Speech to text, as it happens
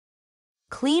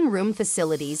Clean room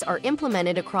facilities are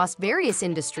implemented across various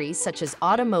industries such as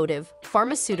automotive,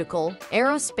 pharmaceutical,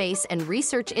 aerospace, and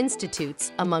research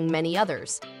institutes, among many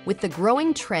others. With the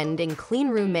growing trend in clean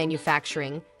room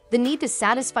manufacturing, the need to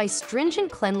satisfy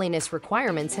stringent cleanliness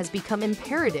requirements has become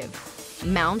imperative.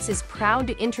 Mountz is proud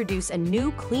to introduce a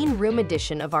new clean room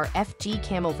edition of our FG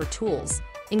Camover tools,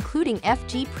 including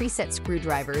FG preset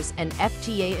screwdrivers and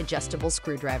FGA adjustable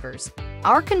screwdrivers.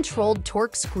 Our controlled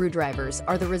torque screwdrivers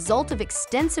are the result of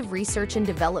extensive research and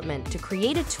development to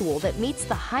create a tool that meets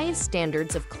the highest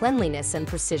standards of cleanliness and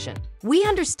precision. We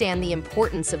understand the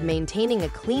importance of maintaining a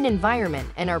clean environment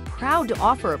and are proud to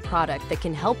offer a product that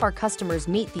can help our customers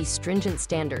meet these stringent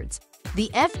standards. The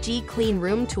FG Clean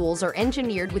Room tools are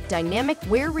engineered with dynamic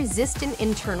wear-resistant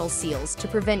internal seals to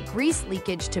prevent grease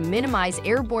leakage to minimize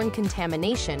airborne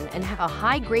contamination and have a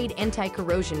high-grade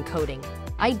anti-corrosion coating,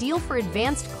 ideal for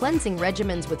advanced cleansing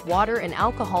regimens with water and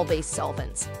alcohol-based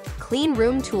solvents. Clean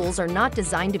Room tools are not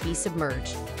designed to be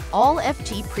submerged. All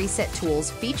FG preset tools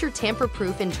feature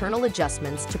tamper-proof internal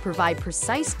adjustments to provide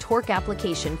precise torque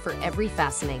application for every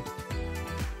fastening.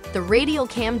 The radial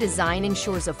cam design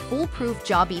ensures a foolproof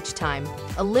job each time,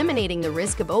 eliminating the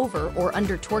risk of over or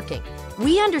under torquing.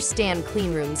 We understand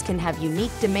clean rooms can have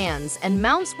unique demands, and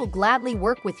Mountz will gladly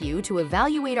work with you to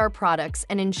evaluate our products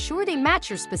and ensure they match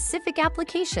your specific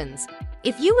applications.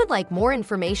 If you would like more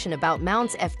information about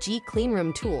Mountz FG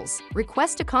Cleanroom tools,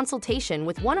 request a consultation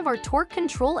with one of our torque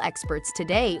control experts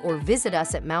today or visit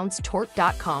us at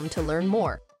mountztorque.com to learn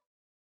more.